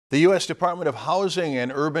The U.S. Department of Housing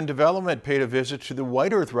and Urban Development paid a visit to the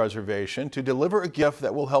White Earth Reservation to deliver a gift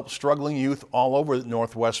that will help struggling youth all over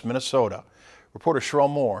northwest Minnesota. Reporter Sherelle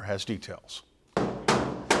Moore has details. The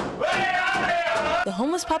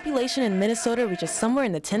homeless population in Minnesota reaches somewhere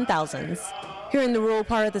in the 10,000s. Here in the rural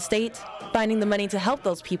part of the state, finding the money to help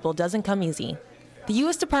those people doesn't come easy. The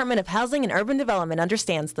U.S. Department of Housing and Urban Development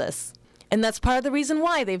understands this. And that's part of the reason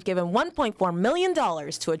why they've given $1.4 million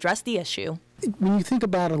to address the issue. When you think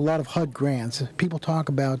about a lot of HUD grants, people talk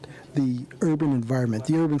about the urban environment,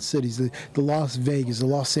 the urban cities, the Las Vegas, the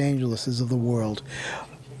Los Angeleses of the world.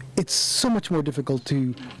 It's so much more difficult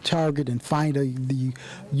to target and find the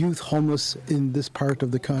youth homeless in this part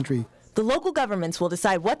of the country. The local governments will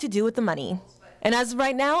decide what to do with the money. And as of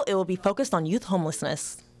right now, it will be focused on youth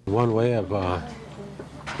homelessness. One way of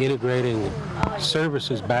integrating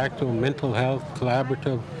services back to mental health,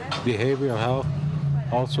 collaborative behavioral health,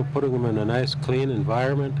 also putting them in a nice clean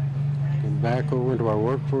environment and back over into our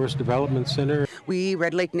workforce development center. We,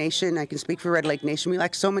 Red Lake Nation, I can speak for Red Lake Nation, we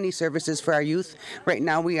lack so many services for our youth. Right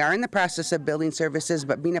now we are in the process of building services,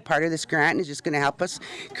 but being a part of this grant is just going to help us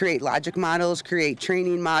create logic models, create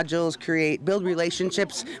training modules, build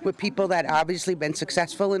relationships with people that obviously been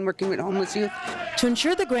successful in working with homeless youth. To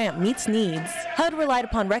ensure the grant meets needs, HUD relied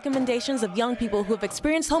upon recommendations of young people who have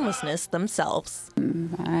experienced homelessness themselves.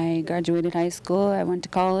 I graduated high school, I went to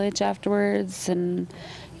college afterwards, and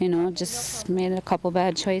just made a couple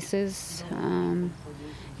bad choices.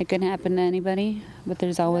 It can happen to anybody, but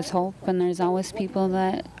there's always hope and there's always people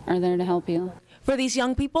that are there to help you. For these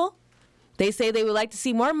young people, they say they would like to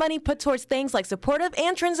see more money put towards things like supportive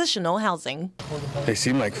and transitional housing. They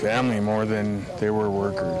seem like family more than they were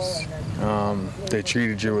workers. They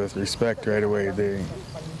treated you with respect right away. They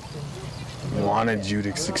wanted you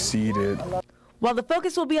to succeed. While the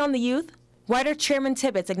focus will be on the youth, White Earth Chairman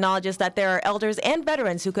Tibbetts acknowledges that there are elders and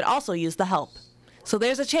veterans who could also use the help. So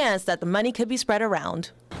there's a chance that the money could be spread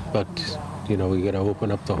around. But, we got to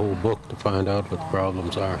open up the whole book to find out what the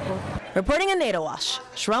problems are. Reporting in Nadawash,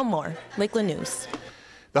 Sherelle Moore, Lakeland News.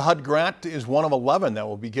 The HUD grant is one of 11 that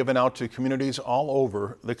will be given out to communities all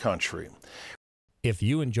over the country. If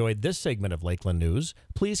you enjoyed this segment of Lakeland News,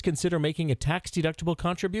 please consider making a tax-deductible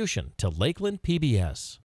contribution to Lakeland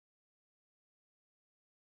PBS.